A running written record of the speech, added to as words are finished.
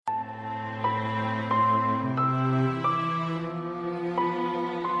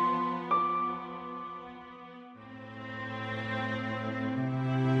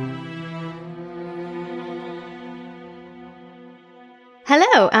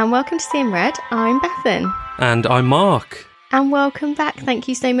Hello and welcome to Seeing Red. I'm Bethan. And I'm Mark. And welcome back. Thank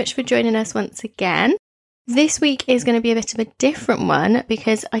you so much for joining us once again. This week is going to be a bit of a different one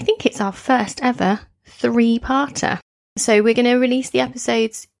because I think it's our first ever three-parter. So we're going to release the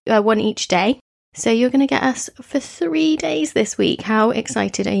episodes one each day. So you're going to get us for 3 days this week. How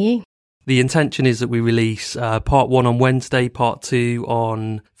excited are you? The intention is that we release part 1 on Wednesday, part 2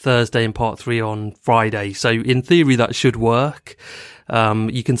 on Thursday and part 3 on Friday. So in theory that should work.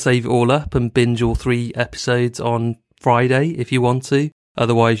 You can save it all up and binge all 3 episodes on Friday if you want to.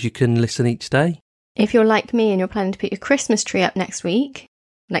 Otherwise you can listen each day. If you're like me and you're planning to put your Christmas tree up next weekend,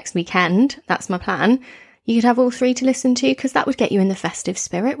 that's my plan, you could have all 3 to listen to because that would get you in the festive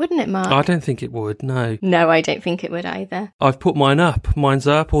spirit, wouldn't it, Mark? I don't think it would, no. No, I don't think it would either. I've put mine up. Mine's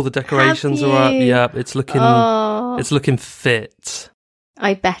up. All the decorations are up. Yeah, it's looking fit.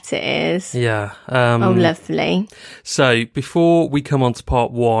 I bet it is. Yeah. Oh, lovely. So before we come on to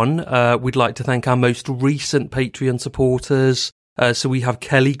part 1, we'd like to thank our most recent Patreon supporters. So we have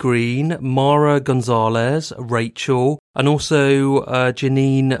Kelly Green, Mara Gonzalez, Rachel, and also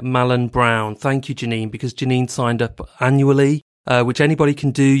Janine Mallon Brown. Thank you, Janine, because Janine signed up annually, which anybody can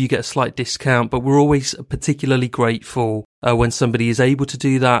do. You get a slight discount, but we're always particularly grateful when somebody is able to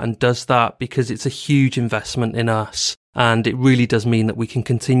do that and does that because it's a huge investment in us. And it really does mean that we can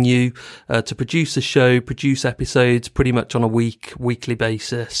continue to produce the show, produce episodes pretty much on a weekly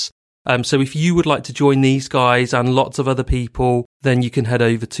basis. So if you would like to join these guys and lots of other people, then you can head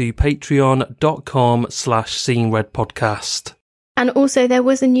over to patreon.com/seeingredpodcast. And also there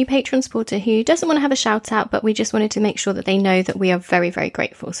was a new Patreon supporter who doesn't want to have a shout out, but we just wanted to make sure that they know that we are very, very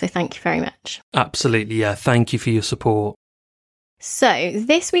grateful. So thank you very much. Absolutely. Yeah. Thank you for your support. So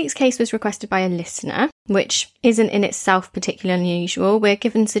this week's case was requested by a listener, which isn't in itself particularly unusual. We're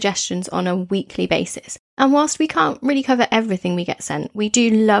given suggestions on a weekly basis. And whilst we can't really cover everything we get sent, we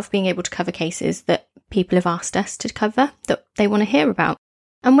do love being able to cover cases that people have asked us to cover, that they want to hear about.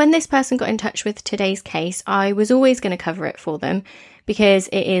 And when this person got in touch with today's case, I was always going to cover it for them because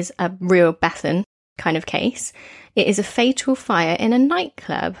it is a real Bethan kind of case. It is a fatal fire in a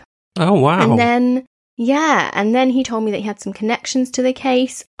nightclub. Oh, wow. And then he told me that he had some connections to the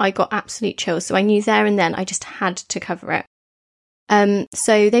case. I got absolute chills. So I knew there and then I just had to cover it.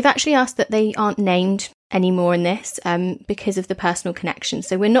 So they've actually asked that they aren't named anymore in this because of the personal connection.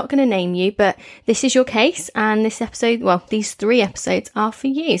 So we're not going to name you, but this is your case. And this episode, well, these 3 episodes are for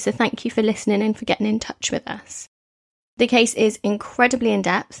you. So thank you for listening and for getting in touch with us. The case is incredibly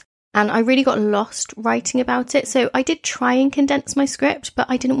in-depth. And I really got lost writing about it. So I did try and condense my script, but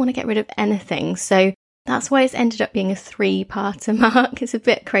I didn't want to get rid of anything. So that's why it's ended up being a 3-parter, Mark. It's a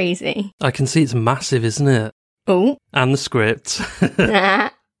bit crazy. I can see it's massive, isn't it? Oh. And the script.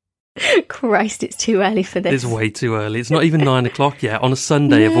 Christ, it's too early for this. It's way too early. It's not even 9 o'clock yet on a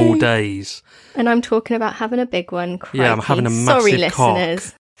Sunday of all days. And I'm talking about having a big one. Crikey. Yeah, I'm having a massive cock. Sorry,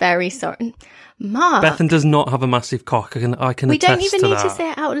 listeners. Very sorry. Mark. Bethan does not have a massive cock. I can attest to that. We don't even need to say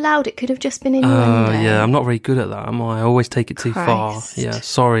it out loud. It could have just been innuendo. Yeah, I'm not very good at that, am I? I always take it too far. Yeah,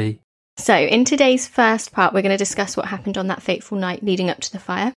 sorry. So, in today's first part, we're going to discuss what happened on that fateful night leading up to the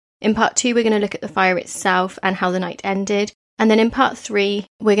fire. In part 2, we're going to look at the fire itself and how the night ended. And then in part 3,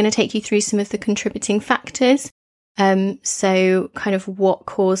 we're going to take you through some of the contributing factors. So kind of what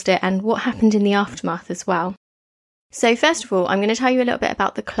caused it and what happened in the aftermath as well. So first of all, I'm going to tell you a little bit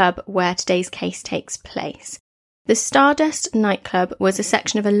about the club where today's case takes place. The Stardust nightclub was a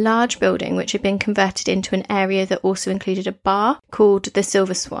section of a large building which had been converted into an area that also included a bar called the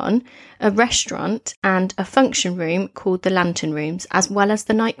Silver Swan, a restaurant and a function room called the Lantern Rooms, as well as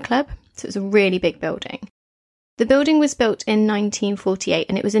the nightclub. So it was a really big building. The building was built in 1948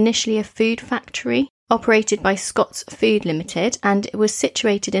 and it was initially a food factory operated by Scott's Food Limited, and it was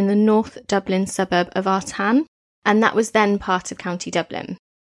situated in the North Dublin suburb of Artan, and that was then part of County Dublin.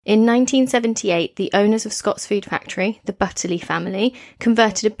 In 1978, the owners of Scott's Food Factory, the Butterley family,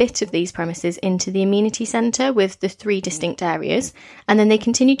 converted a bit of these premises into the amenity centre with the 3 distinct areas, and then they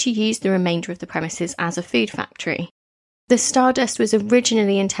continued to use the remainder of the premises as a food factory. The Stardust was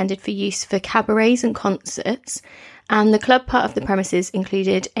originally intended for use for cabarets and concerts, and the club part of the premises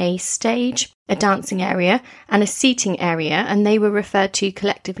included a stage, a dancing area, and a seating area, and they were referred to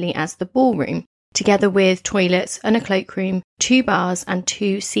collectively as the ballroom, together with toilets and a cloakroom, 2 bars and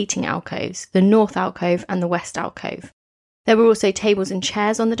 2 seating alcoves, the North Alcove and the West Alcove. There were also tables and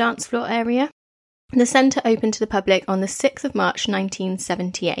chairs on the dance floor area. The centre opened to the public on the 6th of March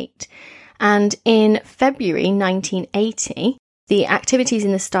 1978, and in February 1980, the activities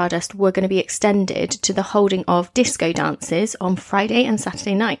in the Stardust were going to be extended to the holding of disco dances on Friday and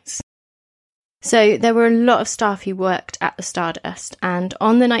Saturday nights. So there were a lot of staff who worked at the Stardust, and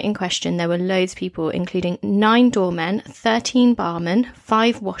on the night in question there were loads of people, including 9 doormen, 13 barmen,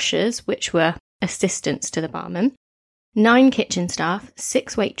 5 washers, which were assistants to the barman, 9 kitchen staff,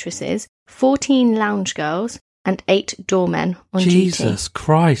 6 waitresses, 14 lounge girls, and 8 doormen on duty. Jesus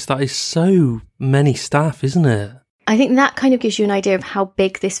Christ, that is so many staff, isn't it? I think that kind of gives you an idea of how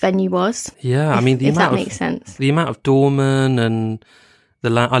big this venue was. Yeah, if that makes sense. The amount of doormen and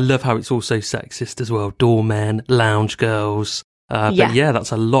I love how it's also sexist as well. Doormen, lounge girls. But yeah,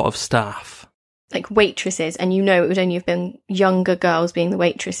 that's a lot of staff. Like waitresses, and it would only have been younger girls being the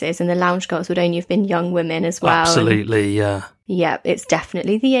waitresses, and the lounge girls would only have been young women as well. Absolutely, yeah. Yeah, it's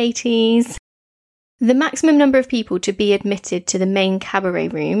definitely the 80s. The maximum number of people to be admitted to the main cabaret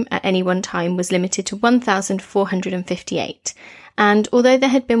room at any one time was limited to 1,458. And although there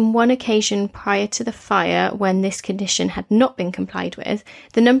had been one occasion prior to the fire when this condition had not been complied with,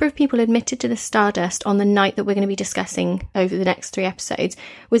 the number of people admitted to the Stardust on the night that we're going to be discussing over the next 3 episodes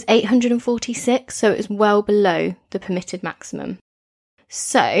was 846, so it was well below the permitted maximum.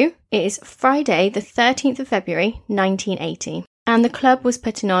 So, it is Friday the 13th of February, 1980. And the club was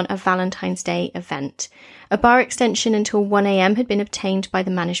putting on a Valentine's Day event. A bar extension until 1 a.m. had been obtained by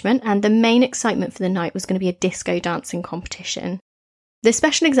the management, and the main excitement for the night was going to be a disco dancing competition. The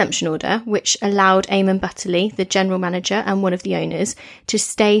special exemption order, which allowed Eamon Butterley, the general manager and one of the owners, to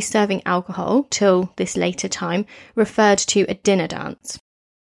stay serving alcohol till this later time, referred to a dinner dance.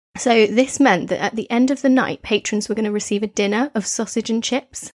 So this meant that at the end of the night, patrons were going to receive a dinner of sausage and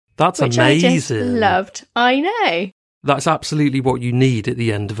chips. That's which amazing. I just loved. I know. That's absolutely what you need at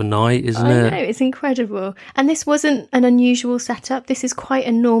the end of a night, isn't it? I know, it's incredible. And this wasn't an unusual setup. This is quite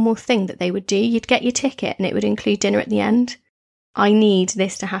a normal thing that they would do. You'd get your ticket and it would include dinner at the end. I need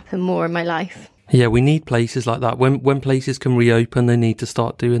this to happen more in my life. Yeah, we need places like that. When places can reopen, they need to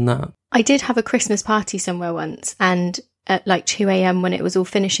start doing that. I did have a Christmas party somewhere once, and at like 2 a.m. when it was all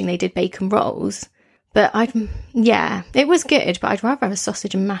finishing, they did bacon rolls. But it was good, but I'd rather have a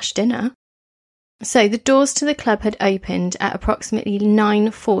sausage and mash dinner. So the doors to the club had opened at approximately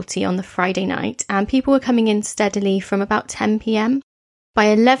 9:40 on the Friday night, and people were coming in steadily from about 10 p.m. By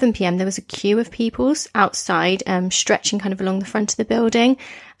 11 p.m, there was a queue of people outside, stretching kind of along the front of the building.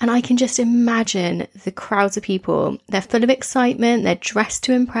 And I can just imagine the crowds of people. They're full of excitement. They're dressed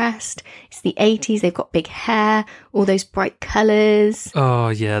to impress. It's the 80s. They've got big hair, all those bright colours. Oh,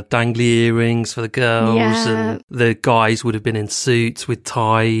 yeah. Dangly earrings for the girls. Yeah. And the guys would have been in suits with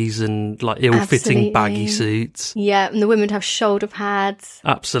ties and like ill-fitting baggy suits. Yeah. And the women would have shoulder pads.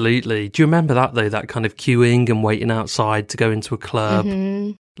 Absolutely. Do you remember that, though? That kind of queuing and waiting outside to go into a club.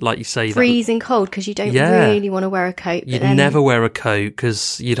 Mm-hmm. Like you say, freezing cold because you don't really want to wear a coat. You'd never wear a coat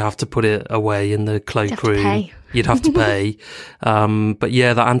because you'd have to put it away in the cloakroom. You'd have to pay. But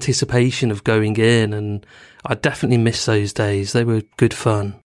yeah, that anticipation of going in, and I definitely miss those days. They were good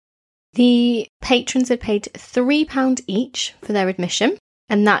fun. The patrons had paid £3 each for their admission,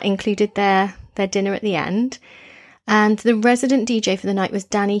 and that included their dinner at the end. And the resident DJ for the night was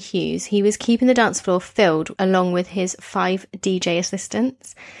Danny Hughes. He was keeping the dance floor filled along with his 5 DJ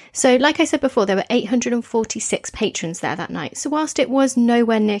assistants. So like I said before, there were 846 patrons there that night. So whilst it was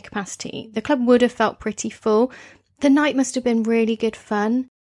nowhere near capacity, the club would have felt pretty full. The night must have been really good fun.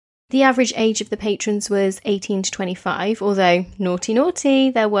 The average age of the patrons was 18 to 25, although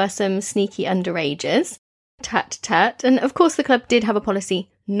naughty, there were some sneaky underagers. Tut tut. And of course the club did have a policy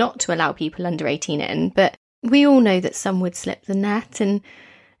not to allow people under 18 in, but we all know that some would slip the net, and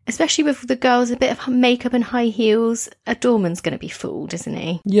especially with the girls, a bit of makeup and high heels, a doorman's going to be fooled, isn't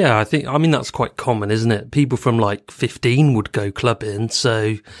he? Yeah, I mean, that's quite common, isn't it? People from like 15 would go clubbing,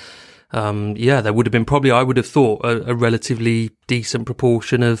 so there would have been probably, I would have thought, a relatively decent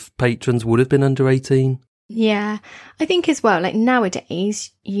proportion of patrons would have been under 18. Yeah, I think as well, like nowadays,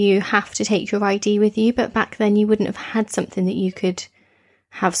 you have to take your ID with you, but back then you wouldn't have had something that you could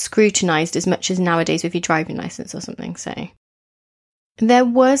have scrutinised as much as nowadays with your driving licence or something. So there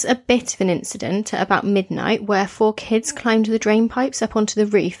was a bit of an incident at about midnight where 4 kids climbed the drain pipes up onto the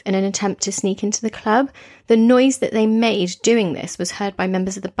roof in an attempt to sneak into the club. The noise that they made doing this was heard by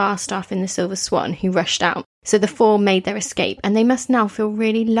members of the bar staff in the Silver Swan, who rushed out. So the 4 made their escape, and they must now feel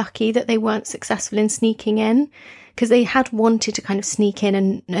really lucky that they weren't successful in sneaking in, because they had wanted to kind of sneak in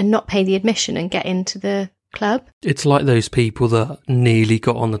and not pay the admission and get into the club. It's like those people that nearly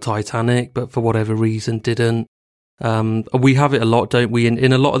got on the Titanic but for whatever reason didn't. We have it a lot, don't we,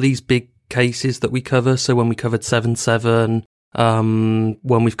 in a lot of these big cases that we cover. So when we covered 7/7,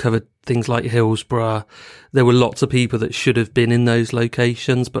 when we've covered things like Hillsborough, there were lots of people that should have been in those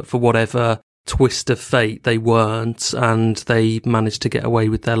locations but for whatever twist of fate, they weren't, and they managed to get away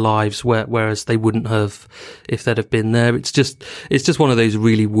with their lives, whereas they wouldn't have if they'd have been there. It's just one of those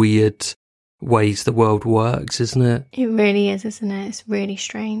really weird ways the world works, isn't it? It really is, isn't it? It's really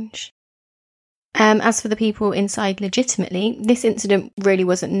strange. As for the people inside legitimately, this incident really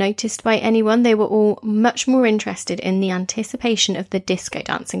wasn't noticed by anyone. They were all much more interested in the anticipation of the disco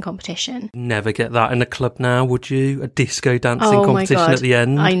dancing competition. Never get that in a club now, would you? A disco dancing competition my God. at the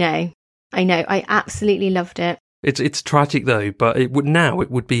end? I know. I absolutely loved it. It's tragic though, but it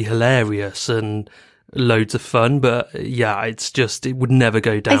would be hilarious and loads of fun. But yeah, it would never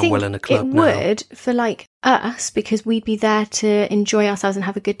go down well in a club now. It would for like us, because we'd be there to enjoy ourselves and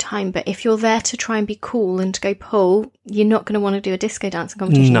have a good time. But if you're there to try and be cool and to go pull, you're not going to want to do a disco dancing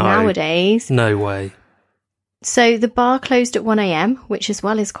competition nowadays. No way. So the bar closed at 1 a.m, which as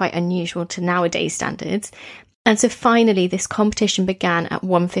well is quite unusual to nowadays standards. And so finally this competition began at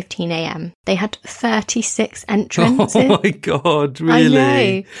 1:15 a.m. They had 36 entrants. Oh my God, really?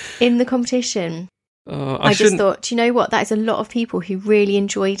 I know, in the competition. I just thought, do you know what? That is a lot of people who really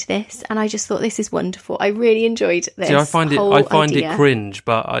enjoyed this, and I just thought this is wonderful. I really enjoyed this. See, I find it cringe,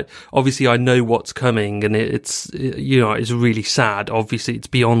 but I know what's coming, and it's really sad. Obviously, it's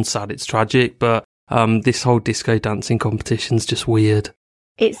beyond sad; it's tragic. But this whole disco dancing competition's just weird.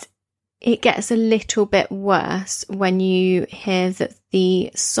 It gets a little bit worse when you hear that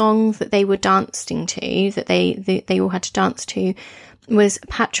the song that they were dancing to, that they all had to dance to, was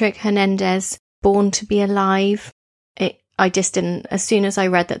Patrick Hernandez. Born to Be Alive. I just didn't, as soon as I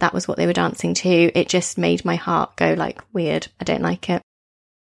read that was what they were dancing to, it just made my heart go like weird. I don't like it.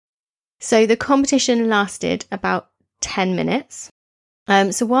 So the competition lasted about 10 minutes.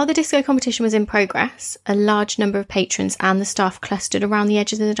 So while the disco competition was in progress, a large number of patrons and the staff clustered around the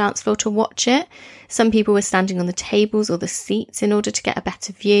edges of the dance floor to watch it. Some people were standing on the tables or the seats in order to get a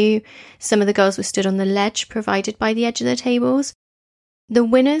better view. Some of the girls were stood on the ledge provided by the edge of the tables. The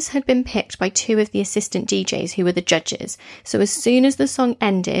winners had been picked by two of the assistant DJs who were the judges. So as soon as the song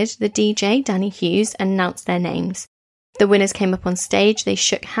ended, the DJ, Danny Hughes, announced their names. The winners came up on stage. They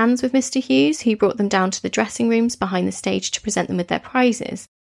shook hands with Mr. Hughes, who brought them down to the dressing rooms behind the stage to present them with their prizes.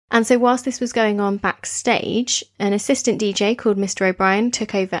 And so whilst this was going on backstage, an assistant DJ called Mr. O'Brien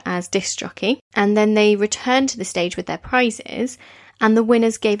took over as disc jockey, and then they returned to the stage with their prizes, and the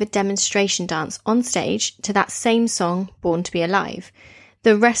winners gave a demonstration dance on stage to that same song, Born to Be Alive.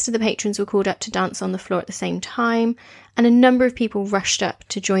 The rest of the patrons were called up to dance on the floor at the same time, and a number of people rushed up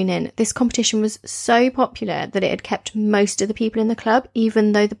to join in. This competition was so popular that it had kept most of the people in the club,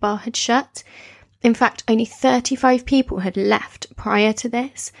 even though the bar had shut. In fact, only 35 people had left prior to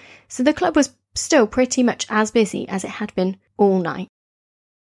this, so the club was still pretty much as busy as it had been all night.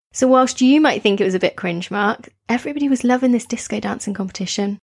 So whilst you might think it was a bit cringe, Mark, everybody was loving this disco dancing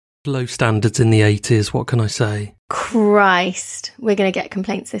competition. Low standards in the 80s, what can I say? Christ, we're going to get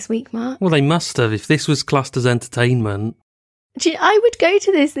complaints this week, Mark. Well, they must have, if this was classed as entertainment. I would go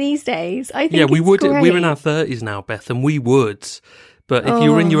to this these days. I think we would. Great. We're in our 30s now, Beth, and we would. But if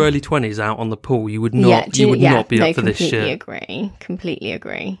you were in your early 20s out on the pool, you would not. You would not be up for this shit. Completely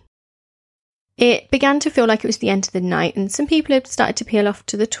agree. It began to feel like it was the end of the night, and some people had started to peel off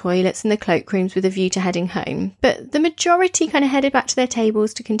to the toilets and the cloakrooms with a view to heading home. But the majority kind of headed back to their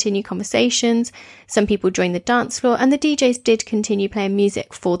tables to continue conversations. Some people joined the dance floor, and the DJs did continue playing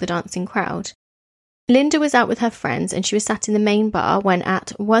music for the dancing crowd. Linda was out with her friends, and she was sat in the main bar when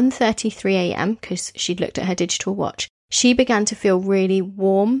at 1:33 a.m, because she'd looked at her digital watch, she began to feel really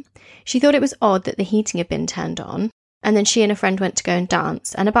warm. She thought it was odd that the heating had been turned on. And then she and a friend went to go and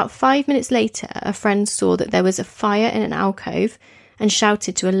dance. And about 5 minutes later, a friend saw that there was a fire in an alcove and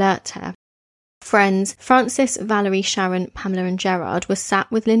shouted to alert her. Friends Francis, Valerie, Sharon, Pamela and Gerard were sat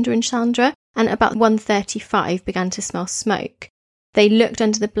with Linda and Sandra, and about 1:35 began to smell smoke. They looked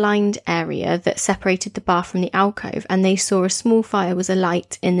under the blind area that separated the bar from the alcove, and they saw a small fire was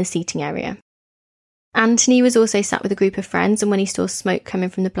alight in the seating area. Anthony was also sat with a group of friends, and when he saw smoke coming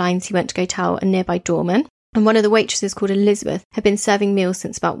from the blinds, he went to go tell a nearby doorman. And one of the waitresses, called Elizabeth, had been serving meals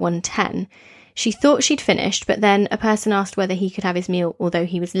since about 1:10. She thought she'd finished, but then a person asked whether he could have his meal, although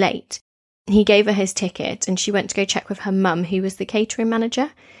he was late. He gave her his ticket, and she went to go check with her mum, who was the catering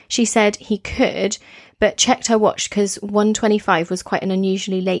manager. She said he could, but checked her watch because 1:25 was quite an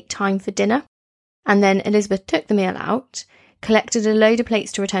unusually late time for dinner. And then Elizabeth took the meal out, collected a load of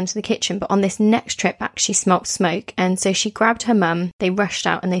plates to return to the kitchen, but on this next trip back she smelt smoke, and so she grabbed her mum, they rushed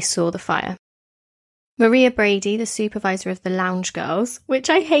out and they saw the fire. Maria Brady, the supervisor of the lounge girls, which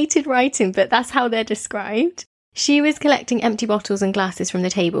I hated writing, but that's how they're described, She was collecting empty bottles and glasses from the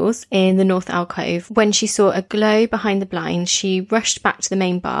tables in the north alcove. When she saw a glow behind the blind, she rushed back to the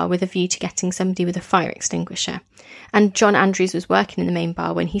main bar with a view to getting somebody with a fire extinguisher. And John Andrews was working in the main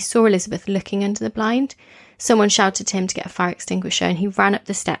bar when he saw Elizabeth looking under the blind. Someone shouted to him to get a fire extinguisher, and he ran up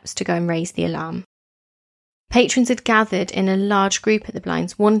the steps to go and raise the alarm. Patrons had gathered in a large group at the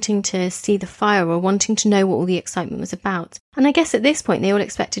blinds, wanting to see the fire or wanting to know what all the excitement was about. And I guess at this point they all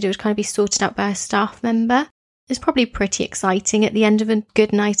expected it would kind of be sorted out by a staff member. It's probably pretty exciting at the end of a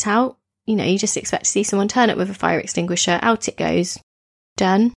good night out. You know, you just expect to see someone turn up with a fire extinguisher, out it goes,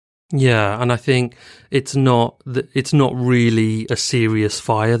 done. Yeah, and I think it's not really a serious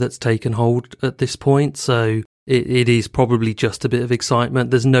fire that's taken hold at this point, so it is probably just a bit of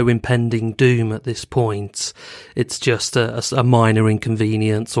excitement. There's no impending doom at this point. It's just a minor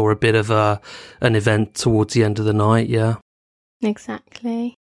inconvenience or a bit of an event towards the end of the night, yeah.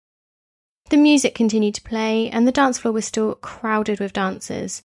 Exactly. The music continued to play, and the dance floor was still crowded with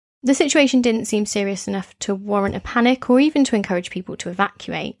dancers. The situation didn't seem serious enough to warrant a panic or even to encourage people to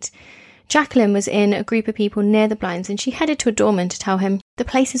evacuate. Jacqueline was in a group of people near the blinds, and she headed to a doorman to tell him, "The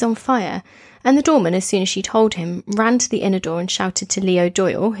place is on fire." And the doorman, as soon as she told him, ran to the inner door and shouted to Leo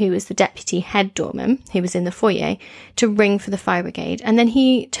Doyle, who was the deputy head doorman, who was in the foyer, to ring for the fire brigade. And then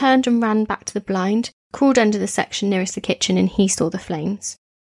he turned and ran back to the blind, crawled under the section nearest the kitchen, and he saw the flames.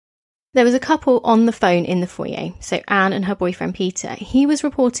 There was a couple on the phone in the foyer, so Anne and her boyfriend Peter. He was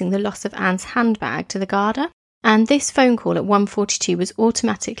reporting the loss of Anne's handbag to the Garda, and this phone call at 1:42 was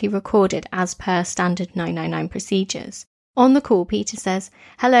automatically recorded as per standard 999 procedures. On the call, Peter says,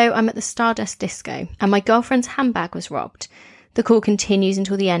 "Hello, I'm at the Stardust disco, and my girlfriend's handbag was robbed." The call continues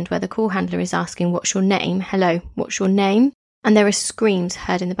until the end, where the call handler is asking, "What's your name? Hello, what's your name?" And there are screams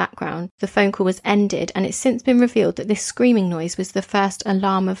heard in the background. The phone call was ended, and it's since been revealed that this screaming noise was the first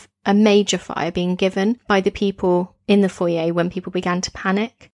alarm of a major fire being given by the people in the foyer when people began to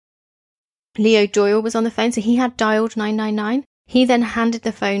panic. Leo Doyle was on the phone, so he had dialed 999. He then handed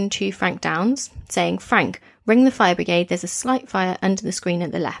the phone to Frank Downs, saying, "Frank, ring the fire brigade, there's a slight fire under the screen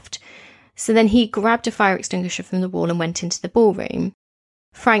at the left." So then he grabbed a fire extinguisher from the wall and went into the ballroom.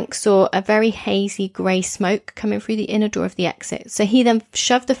 Frank saw a very hazy grey smoke coming through the inner door of the exit, so he then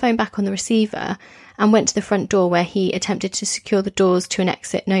shoved the phone back on the receiver and went to the front door, where he attempted to secure the doors to an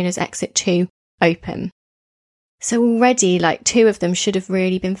exit known as Exit 2 open. So already, two of them should have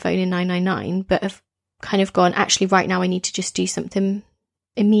really been phoning 999, but have kind of gone, actually, right now I need to just do something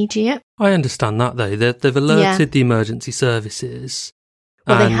immediate. I understand that, though. They've alerted the emergency services.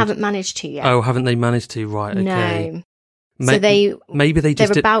 Well, they haven't managed to yet. Oh, haven't they managed to? Right, okay. No. So they're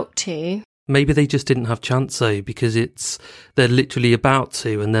about to. Maybe they just didn't have chance, though, because they're literally about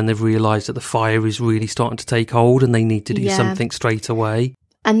to, and then they've realised that the fire is really starting to take hold and they need to do something straight away.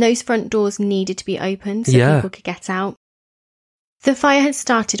 And those front doors needed to be opened so people could get out. The fire had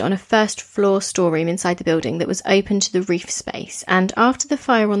started on a first-floor storeroom inside the building that was open to the roof space, and after the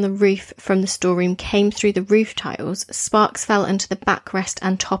fire on the roof from the storeroom came through the roof tiles, sparks fell onto the backrest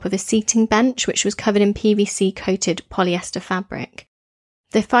and top of a seating bench, which was covered in PVC-coated polyester fabric.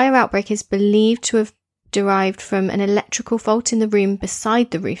 The fire outbreak is believed to have derived from an electrical fault in the room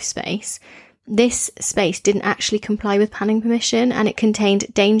beside the roof space. This space didn't actually comply with planning permission, and it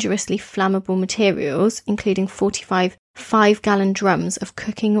contained dangerously flammable materials, including 45 5-gallon drums of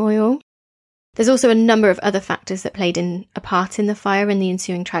cooking oil. There's also a number of other factors that played a part in the fire and the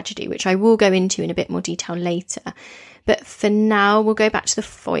ensuing tragedy, which I will go into in a bit more detail later. But for now, we'll go back to the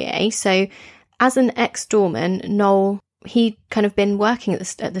foyer. So as an ex-doorman, Noel, he'd kind of been working at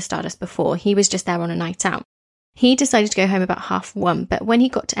the Stardust before. He was just there on a night out. He decided to go home about 1:30, but when he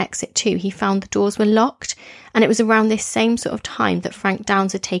got to Exit 2, he found the doors were locked, and it was around this same sort of time that Frank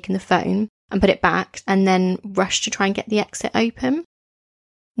Downs had taken the phone and put it back and then rushed to try and get the exit open.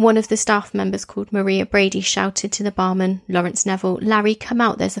 One of the staff members, called Maria Brady, shouted to the barman, Lawrence Neville, "Larry, come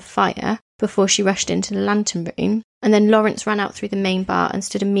out, there's a fire," before she rushed into the lantern room. And then Lawrence ran out through the main bar and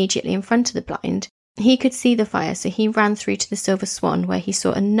stood immediately in front of the blind. He could see the fire, so he ran through to the Silver Swan, where he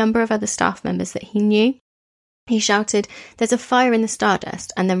saw a number of other staff members that he knew. He shouted, "There's a fire in the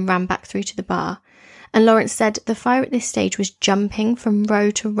Stardust," and then ran back through to the bar. And Lawrence said the fire at this stage was jumping from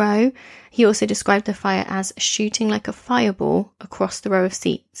row to row. He also described the fire as shooting like a fireball across the row of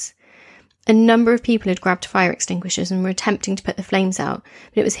seats. A number of people had grabbed fire extinguishers and were attempting to put the flames out,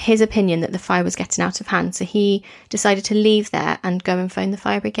 but it was his opinion that the fire was getting out of hand, so he decided to leave there and go and phone the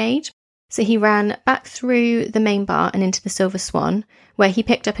fire brigade. So he ran back through the main bar and into the Silver Swan, where he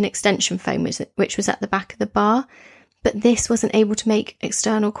picked up an extension phone, which was at the back of the bar. But this wasn't able to make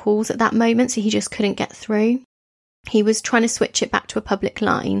external calls at that moment, so he just couldn't get through. He was trying to switch it back to a public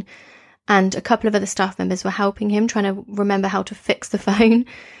line, and a couple of other staff members were helping him, trying to remember how to fix the phone.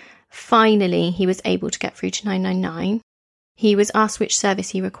 Finally, he was able to get through to 999. He was asked which service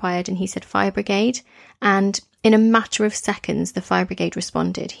he required, and he said fire brigade. And in a matter of seconds, the fire brigade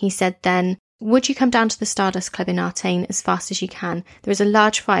responded. He said then, "Would you come down to the Stardust Club in Artane as fast as you can? There is a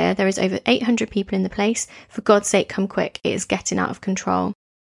large fire. There is over 800 people in the place. For God's sake, come quick. It is getting out of control."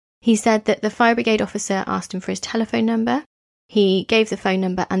 He said that the fire brigade officer asked him for his telephone number. He gave the phone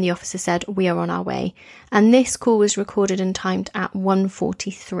number and the officer said, "We are on our way." And this call was recorded and timed at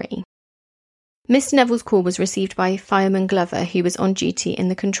 1:43. Mr. Neville's call was received by Fireman Glover, who was on duty in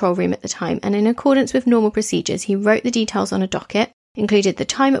the control room at the time, and in accordance with normal procedures, he wrote the details on a docket, included the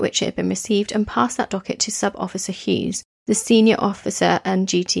time at which it had been received, and passed that docket to Sub-Officer Hughes, the senior officer on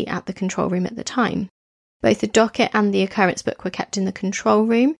duty at the control room at the time. Both the docket and the occurrence book were kept in the control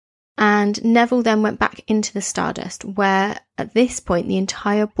room, and Neville then went back into the Stardust, where at this point the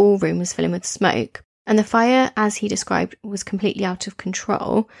entire ballroom was filling with smoke. And the fire, as he described, was completely out of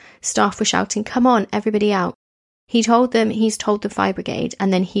control. Staff were shouting, "Come on, everybody out." He told them he's told the fire brigade,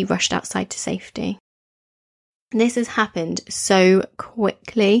 and then he rushed outside to safety. This has happened so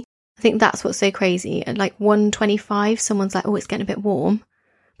quickly. I think that's what's so crazy. At like 1:25, someone's like, "Oh, it's getting a bit warm."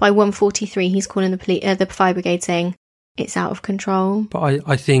 By 1:43, he's calling the fire brigade saying, "It's out of control." But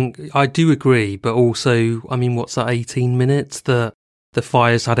I think I do agree, but also, I mean, what's that, 18 minutes? The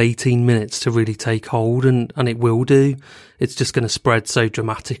fire's had 18 minutes to really take hold, and it will do. It's just going to spread so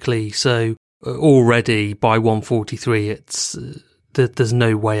dramatically. So already by 1:43, it's there's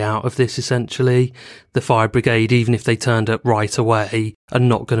no way out of this, essentially. The fire brigade, even if they turned up right away, are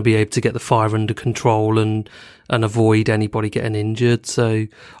not going to be able to get the fire under control and avoid anybody getting injured. So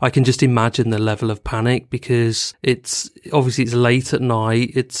I can just imagine the level of panic, because it's late at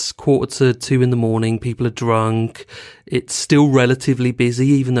night. It's 1:45 in the morning. People are drunk. It's still relatively busy,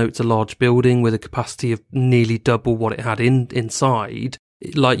 even though it's a large building with a capacity of nearly double what it had inside.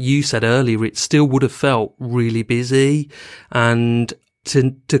 Like you said earlier, it still would have felt really busy, and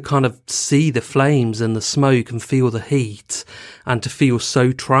to kind of see the flames and the smoke and feel the heat, and to feel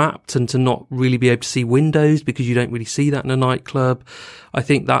so trapped, and to not really be able to see windows, because you don't really see that in a nightclub. I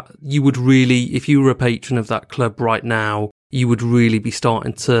think that you would really, if you were a patron of that club right now, you would really be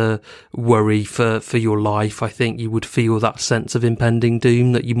starting to worry for your life. I think you would feel that sense of impending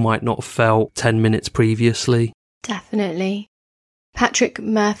doom that you might not have felt 10 minutes previously. Definitely. Patrick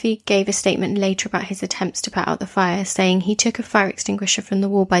Murphy gave a statement later about his attempts to put out the fire, saying he took a fire extinguisher from the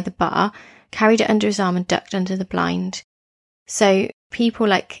wall by the bar, carried it under his arm and ducked under the blind. So people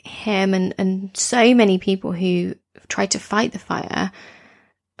like him and so many people who tried to fight the fire,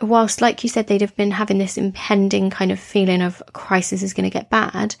 whilst, like you said, they'd have been having this impending kind of feeling of crisis is going to get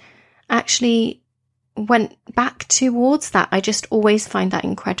bad, actually went back towards that. I just always find that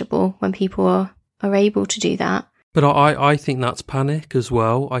incredible when people are able to do that. But I think that's panic as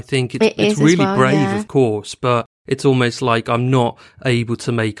well. I think it's really brave, yeah, of course, but it's almost like I'm not able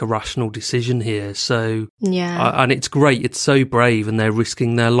to make a rational decision here. So, yeah. And it's great. It's so brave, and they're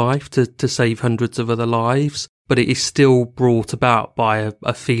risking their life to save hundreds of other lives. But it is still brought about by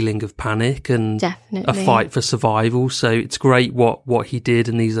a feeling of panic and definitely a fight for survival. So it's great what he did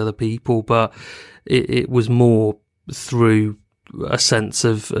and these other people, but it was more through a sense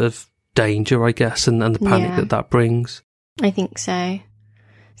of danger, I guess, and the panic that brings. I think so.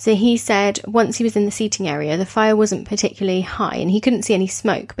 So he said once he was in the seating area, the fire wasn't particularly high and he couldn't see any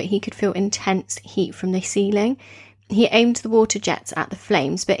smoke, but he could feel intense heat from the ceiling. He aimed the water jets at the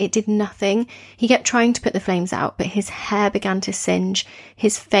flames, but it did nothing. He kept trying to put the flames out, but his hair began to singe,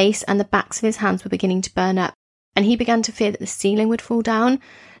 his face and the backs of his hands were beginning to burn up, and he began to fear that the ceiling would fall down.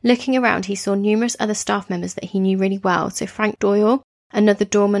 Looking around, he saw numerous other staff members that he knew really well, so Frank Doyle, another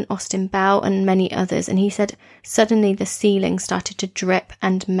doorman, Austin Bell, and many others, and he said suddenly the ceiling started to drip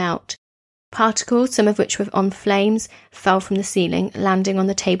and melt. Particles, some of which were on flames, fell from the ceiling, landing on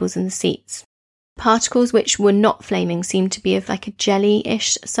the tables and the seats. Particles which were not flaming seemed to be of like a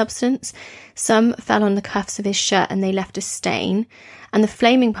jelly-ish substance. Some fell on the cuffs of his shirt and they left a stain, and the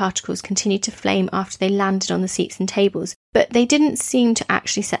flaming particles continued to flame after they landed on the seats and tables, but they didn't seem to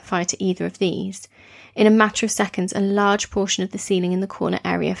actually set fire to either of these. In a matter of seconds, a large portion of the ceiling in the corner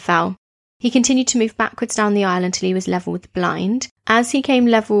area fell. He continued to move backwards down the aisle until he was level with the blind. As he came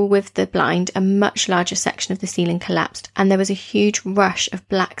level with the blind, a much larger section of the ceiling collapsed, and there was a huge rush of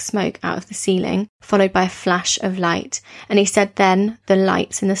black smoke out of the ceiling, followed by a flash of light. And he said then the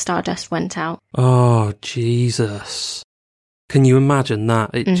lights in the Stardust went out. Oh, Jesus. Can you imagine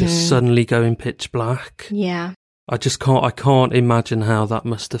that? It just suddenly going pitch black? Yeah. I can't imagine how that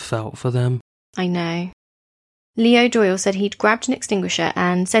must have felt for them. I know. Leo Doyle said he'd grabbed an extinguisher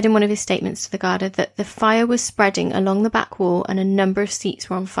and said in one of his statements to the Garda that the fire was spreading along the back wall and a number of seats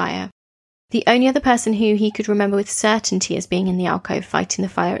were on fire. The only other person who he could remember with certainty as being in the alcove fighting the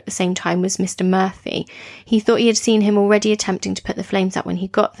fire at the same time was Mr. Murphy. He thought he had seen him already attempting to put the flames out when he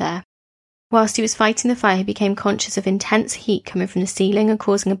got there. Whilst he was fighting the fire, he became conscious of intense heat coming from the ceiling and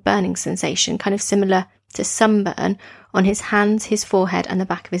causing a burning sensation, kind of similar to sunburn, on his hands, his forehead and the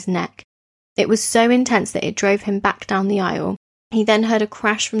back of his neck. It was so intense that it drove him back down the aisle. He then heard a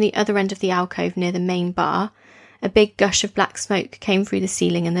crash from the other end of the alcove near the main bar. A big gush of black smoke came through the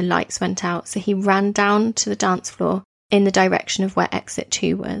ceiling and the lights went out, so he ran down to the dance floor in the direction of where exit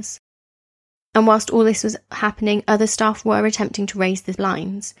 2 was. And whilst all this was happening, other staff were attempting to raise the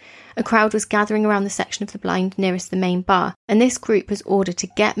blinds. A crowd was gathering around the section of the blind nearest the main bar, and this group was ordered to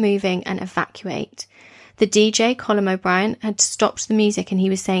get moving and evacuate. The DJ, Colin O'Brien, had stopped the music and he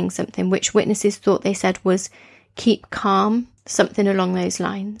was saying something which witnesses thought they said was, "Keep calm," something along those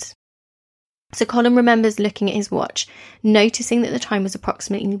lines. So Colin remembers looking at his watch, noticing that the time was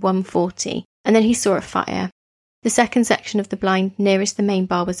approximately 1:40, and then he saw a fire. The second section of the blind nearest the main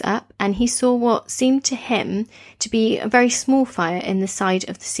bar was up, and he saw what seemed to him to be a very small fire in the side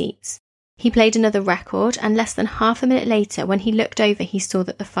of the seats. He played another record, and less than half a minute later, when he looked over, he saw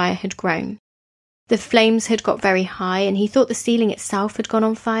that the fire had grown. The flames had got very high, and he thought the ceiling itself had gone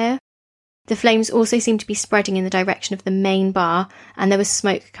on fire. The flames also seemed to be spreading in the direction of the main bar, and there was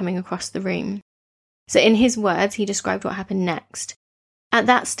smoke coming across the room. So in his words, he described what happened next. At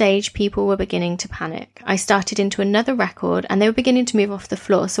that stage, people were beginning to panic. I started into another record and they were beginning to move off the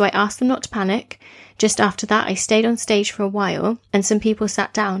floor, so I asked them not to panic. Just after that, I stayed on stage for a while and some people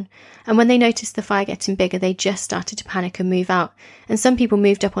sat down. And when they noticed the fire getting bigger, they just started to panic and move out. And some people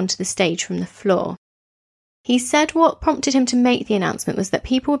moved up onto the stage from the floor. He said what prompted him to make the announcement was that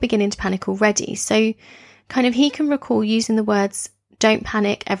people were beginning to panic already. So he can recall using the words, "Don't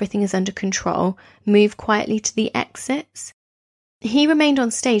panic, everything is under control, move quietly to the exits." He remained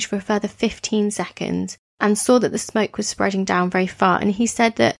on stage for a further 15 seconds and saw that the smoke was spreading down very far, and he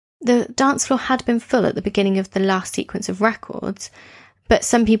said that the dance floor had been full at the beginning of the last sequence of records, but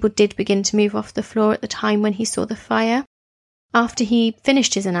some people did begin to move off the floor at the time when he saw the fire. After he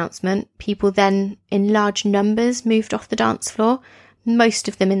finished his announcement, people then in large numbers moved off the dance floor, most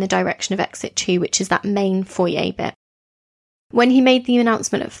of them in the direction of exit 2, which is that main foyer bit. When he made the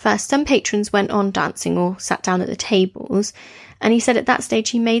announcement at first, some patrons went on dancing or sat down at the tables, and he said at that stage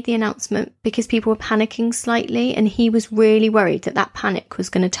he made the announcement because people were panicking slightly, and he was really worried that that panic was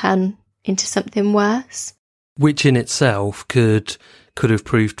going to turn into something worse. Which in itself could have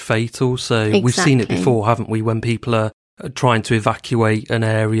proved fatal. So exactly. We've seen it before, haven't we, when people are trying to evacuate an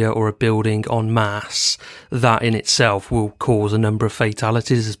area or a building en masse, that in itself will cause a number of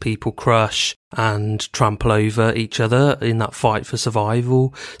fatalities as people crush and trample over each other in that fight for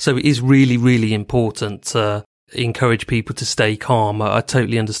survival. So it is really, really important to encourage people to stay calm. I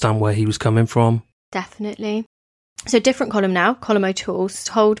totally understand where he was coming from. Definitely. So different column now, Colin O'Toole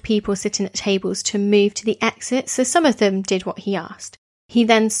told people sitting at tables to move to the exit, so some of them did what he asked. He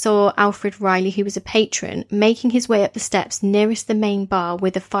then saw Alfred Riley, who was a patron, making his way up the steps nearest the main bar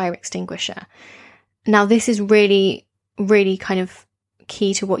with a fire extinguisher. Now, this is really, really kind of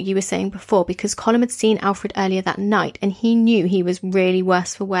key to what you were saying before, because Colin had seen Alfred earlier that night and he knew he was really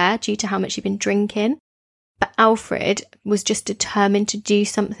worse for wear due to how much he'd been drinking. But Alfred was just determined to do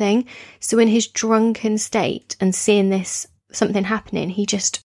something. So in his drunken state and seeing this, something happening, he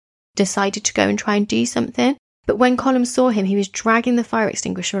just decided to go and try and do something. But when Colin saw him, he was dragging the fire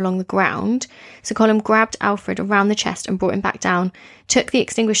extinguisher along the ground. So Colin grabbed Alfred around the chest and brought him back down, took the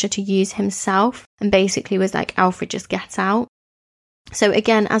extinguisher to use himself, and basically was like, "Alfred, just get out." So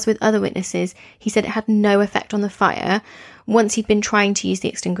again, as with other witnesses, he said it had no effect on the fire. Once he'd been trying to use the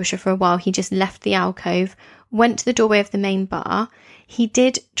extinguisher for a while, he just left the alcove, went to the doorway of the main bar. He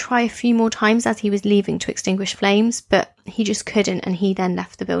did try a few more times as he was leaving to extinguish flames, but he just couldn't, and he then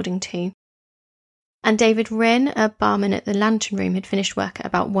left the building too. And David Rinn, a barman at the Lantern Room, had finished work at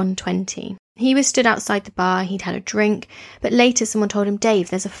about 1:20. He was stood outside the bar, he'd had a drink, but later someone told him, "Dave,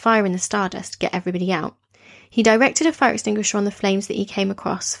 there's a fire in the Stardust, get everybody out." He directed a fire extinguisher on the flames that he came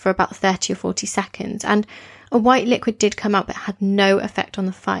across for about 30 or 40 seconds, and a white liquid did come up but had no effect on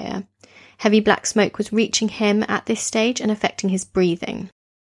the fire. Heavy black smoke was reaching him at this stage and affecting his breathing.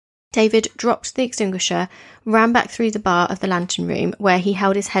 David dropped the extinguisher, ran back through the bar of the Lantern Room, where he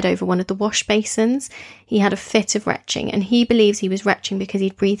held his head over one of the wash basins. He had a fit of retching, and he believes he was retching because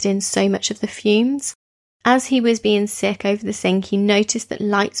he'd breathed in so much of the fumes. As he was being sick over the sink, he noticed that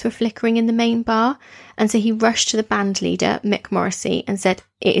lights were flickering in the main bar, and so he rushed to the band leader, Mick Morrissey, and said,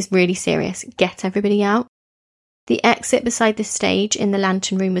 "It is really serious, get everybody out." The exit beside the stage in the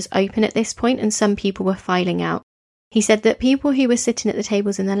lantern room was open at this point, and some people were filing out. He said that people who were sitting at the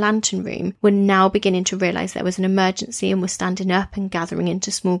tables in the lantern room were now beginning to realise there was an emergency and were standing up and gathering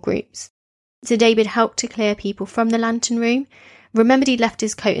into small groups. So David helped to clear people from the lantern room, remembered he'd left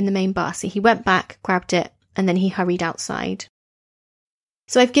his coat in the main bar, so he went back, grabbed it, and then he hurried outside.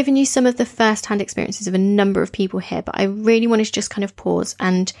 So I've given you some of the first-hand experiences of a number of people here, but I really wanted to just kind of pause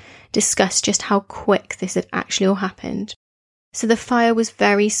and discuss just how quick this had actually all happened. So the fire was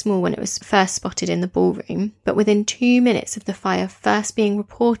very small when it was first spotted in the ballroom, but within 2 minutes of the fire first being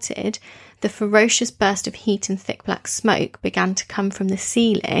reported, the ferocious burst of heat and thick black smoke began to come from the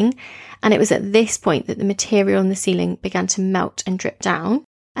ceiling, and it was at this point that the material on the ceiling began to melt and drip down,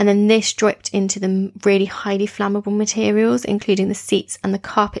 and then this dripped into the really highly flammable materials, including the seats and the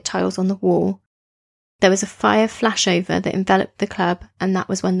carpet tiles on the wall. There was a fire flashover that enveloped the club, and that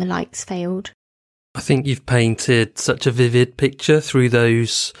was when the lights failed. I think you've painted such a vivid picture through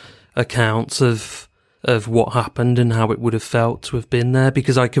those accounts of what happened and how it would have felt to have been there,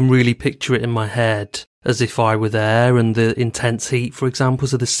 because I can really picture it in my head as if I were there, and the intense heat, for example,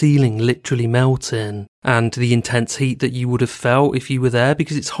 so the ceiling literally melting, and the intense heat that you would have felt if you were there,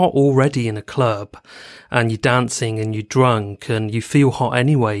 because it's hot already in a club and you're dancing and you're drunk and you feel hot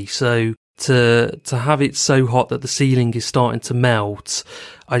anyway. So to have it so hot that the ceiling is starting to melt,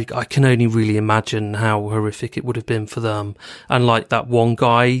 I can only really imagine how horrific it would have been for them. And like that one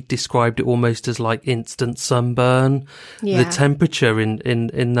guy described it almost as like instant sunburn. Yeah. The temperature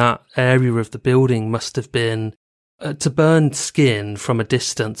in that area of the building must have been, to burn skin from a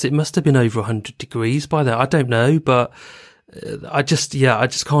distance, it must have been over 100 degrees by there. I don't know, but I just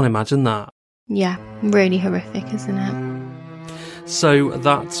can't imagine that. Yeah, really horrific, isn't it? So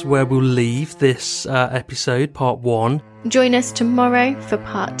that's where we'll leave this episode, part 1. Join us tomorrow for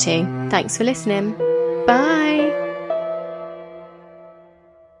part 2. Thanks for listening. Bye.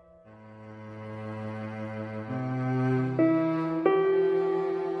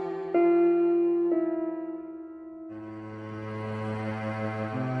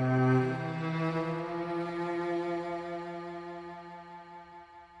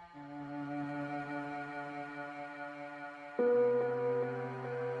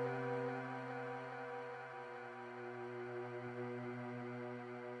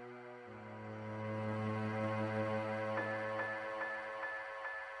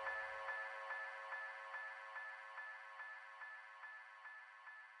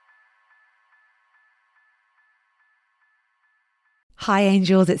 Hi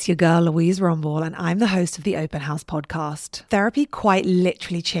angels, it's your girl Louise Rumble and I'm the host of the Open House podcast. Therapy quite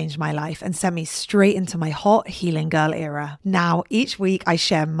literally changed my life and sent me straight into my hot healing girl era. Now, each week I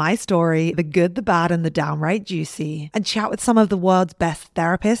share my story, the good, the bad and the downright juicy, and chat with some of the world's best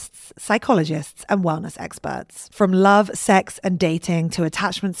therapists, psychologists and wellness experts. From love, sex and dating to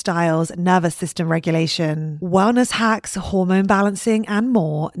attachment styles, nervous system regulation, wellness hacks, hormone balancing and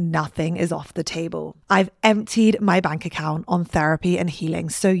more, nothing is off the table. I've emptied my bank account on therapy and healing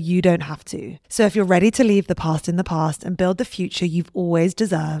so you don't have to. So if you're ready to leave the past in the past and build the future you've always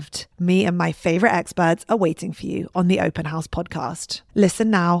deserved, me and my favorite experts are waiting for you on the Open House podcast. Listen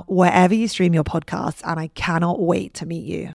now wherever you stream your podcasts, and I cannot wait to meet you.